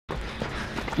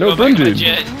No, Brendan!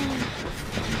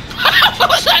 What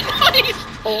was that noise?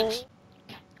 Oh.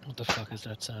 What the fuck is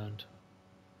that sound?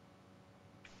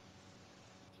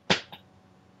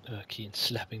 Keane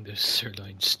slapping those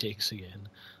sirloin steaks again.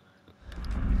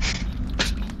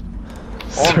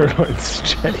 Sirloin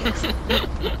steaks.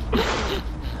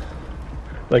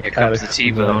 Like here comes Alex the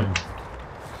T-bone.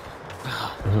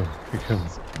 Oh, here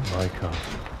comes my car.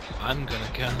 I'm gonna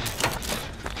kill him.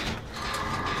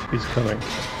 He's coming.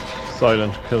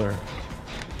 Silent killer.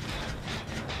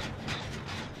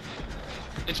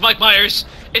 It's Mike Myers!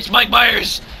 It's Mike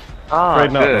Myers! Ah,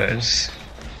 Right now. good.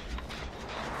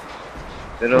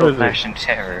 Good old-fashioned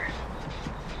terror.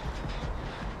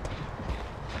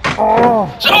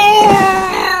 Oh!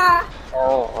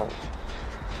 Oh!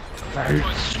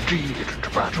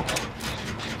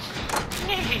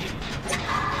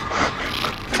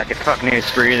 I can fucking hear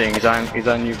his breathing. He's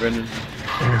on you, Brendan.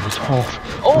 It was hot.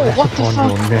 Oh, what the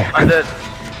fuck? I'm dead.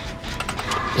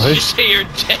 Did you say you're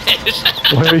dead?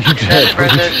 Why are you dead?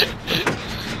 Brendan.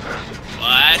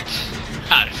 What?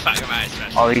 How the fuck am I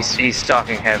supposed to? Oh, he's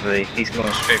stalking heavily. He's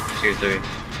going straight for tier 3.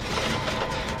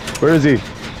 Where is he?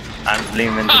 I'm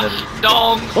leaning into the...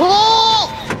 Dong! Oh!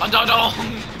 Dong dong!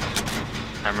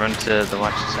 I'm run to the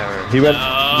watchtower. He went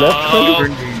left.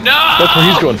 No! That's where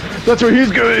he's going. That's where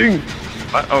he's going.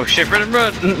 What? Oh shit, Brendan,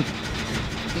 run!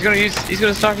 He's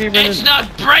gonna stalk you, Brendan. It's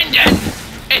not Brendan!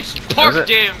 It's Pork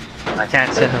Dim! I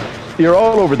can't tell. You're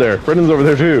all over there. Brendan's over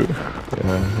there too.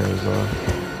 Yeah, here's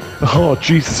Oh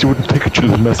Jesus, you wouldn't take a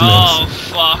child's messy Oh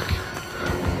fuck.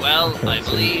 Well, I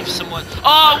believe someone...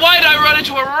 Oh, why did I run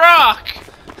into a rock?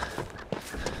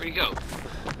 Where'd he go?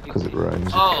 Because it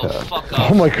rhymes. Oh, fuck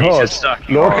off. Oh my god.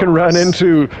 Lorcan ran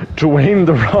into Dwayne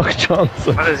The Rock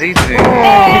Johnson. What is he doing?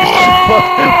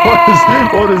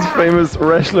 What is famous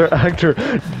wrestler actor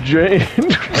James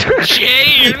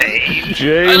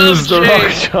The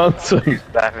Rock Johnson?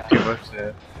 Laughing too much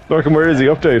there. Lorcan, where is he?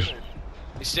 Update.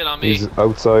 He's still on me. He's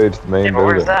outside the main Yeah, but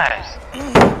building. where's that?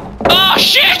 Oh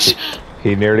shit!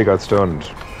 He nearly got stunned.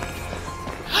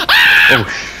 Oh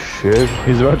shit.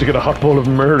 He's about to get a hot bowl of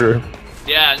murder.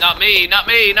 Yeah, not me, not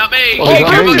me, not me! Oh, Kid,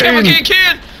 not careful, me. careful,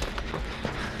 kid!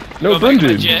 No, Go back to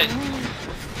my Brendan. jet.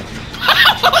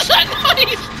 What was that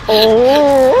noise?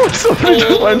 Oh, somebody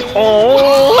just went,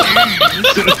 oh.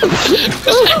 Was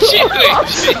that you?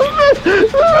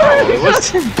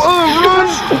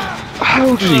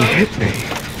 How did he hit me?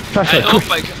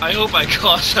 I hope I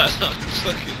caught that on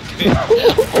fucking thing.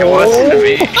 It wasn't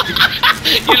me.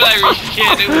 You like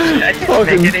shit, it was... I didn't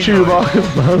Fucking make any Chewbacca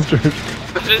bastard.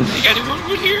 I didn't think anyone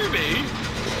would hear me.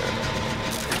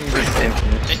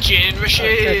 The gin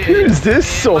machine. Who's this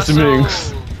saucy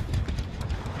minx?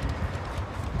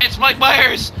 It's Mike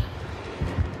Myers.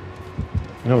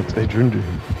 No, it's Adrian.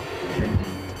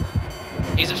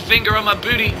 He's a finger on my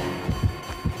booty.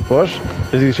 What?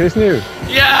 Is he chasing you?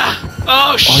 Yeah. Oh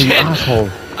Oh, you shit. asshole.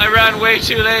 I ran way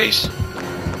too late.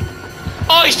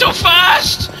 Oh, he's so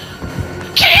fast.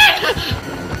 Kid.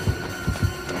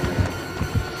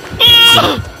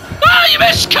 Oh, oh you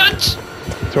missed, cunt.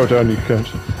 Throw it down, you cunt.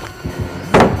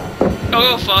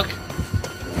 Oh fuck.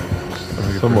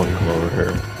 Someone come over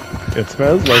here. It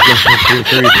smells like it's from tier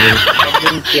 3 to me.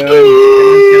 Someone's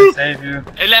gonna save you.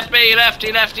 He left me, he left me,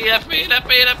 he left me, he left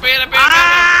me.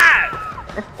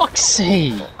 For fuck's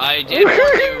sake! I did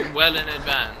warn you well in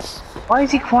advance. Why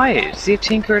is he quiet? Does he have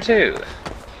Tinker too?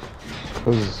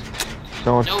 Because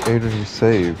no one Nope. Adrian you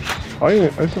saved. I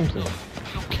think so. I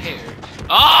don't care.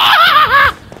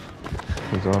 Ah!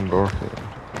 He's on Dorothy.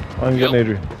 I'm getting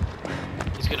Adrian.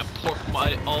 He's gonna pork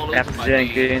my all over That's my Jen,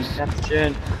 knees. Gideon. That's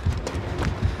Jen.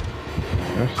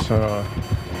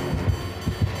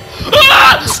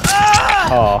 Yes,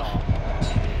 Ah!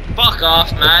 Fuck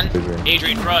off, man. Adrian.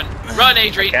 Adrian, run. Run,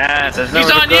 Adrian. Yeah, there's He's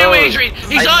nowhere to on you, go. Adrian.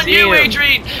 He's I on see you, him.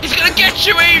 Adrian. He's gonna get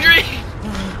you, Adrian.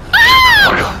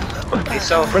 He's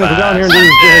so Brendan, go fast. down here and do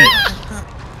this gen.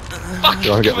 Fuck, You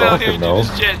wanna get come out here Lorcan, and no? do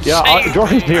this, Jen. Yeah, Save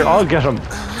Jordan's me. here, I'll get him.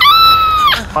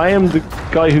 I am the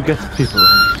guy who gets people.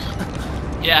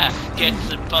 Yeah, get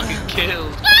them fucking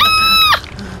killed.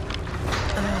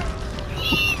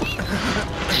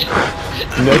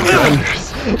 Next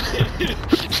Anders.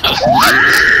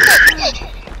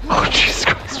 Oh, Jesus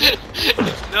Christ.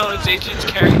 No, it's Adrian's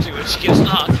character when she gets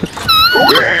knocked.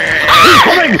 He's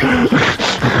coming!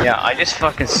 Yeah, I just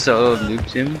fucking solo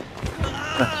looped him.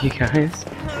 Fuck you guys.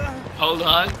 Hold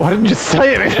on. Why didn't you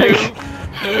say anything?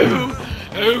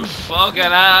 Who fucking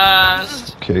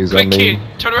asked? Okay, he's Quick, on me. kid,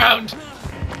 turn around.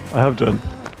 I have done.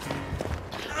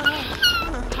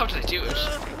 How did I do it?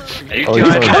 Are you Oh,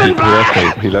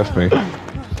 doing he left me.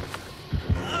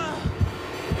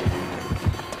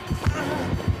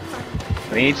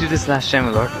 We need to do this last time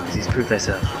with Orchid because he's proved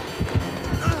thyself.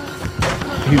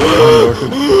 He's behind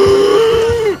Orchid.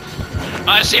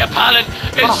 I see a pallet.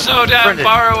 It's Oh, so damn Brendan.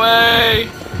 far away.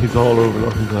 He's all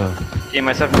overlooking glass. Yeah,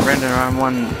 myself and Brendan are on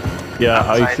one. Yeah,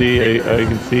 I Outside. see. I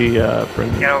can see.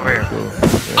 Brendan. Get over here.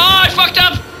 Oh, I fucked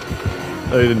up.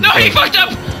 I didn't. No, he fucked up.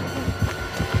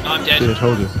 Oh, I'm dead. See, I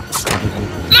told you.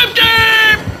 Looped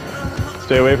him.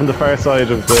 Stay away from the far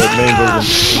side of the main building.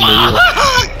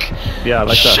 Fuck! Yeah,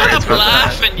 like that. Shut up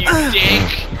laughing, you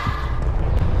dick!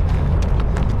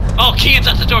 Oh, Keane's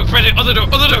at the door, Brendan! Other door,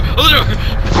 other door, other door!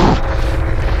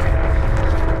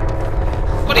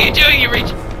 What are you doing, you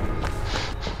reach?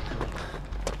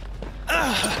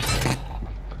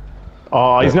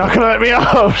 Oh, he's not gonna let me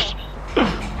out!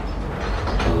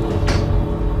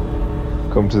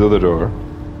 Come to the other door.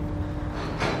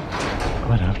 I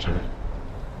might have to.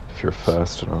 If you're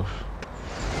fast enough.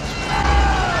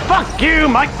 Fuck you,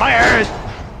 Mike Myers!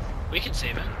 We can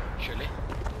save it, surely.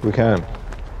 We can.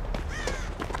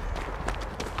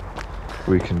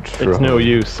 We can try. It's no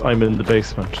use, I'm in the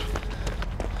basement.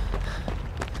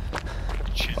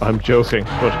 I'm joking,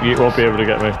 but you won't be able to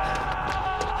get me.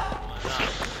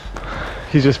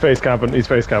 He's just face camping, he's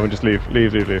face camping, just leave,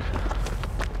 leave, leave, leave.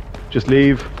 Just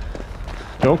leave.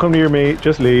 Don't come near me,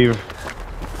 just leave.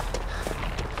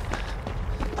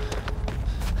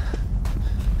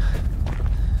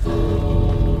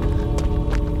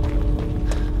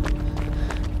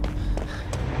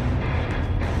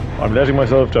 I'm letting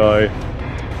myself die.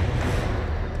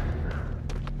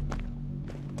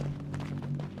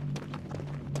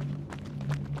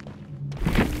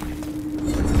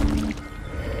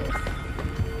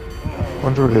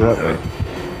 Wonder will he let me.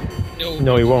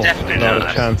 No, he won't. Definitely Not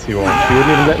not. a chance he won't. He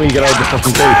wouldn't even let me get out of the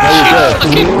fucking base.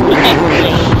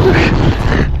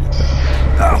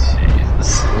 Now he's dead.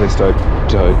 At least I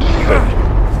died.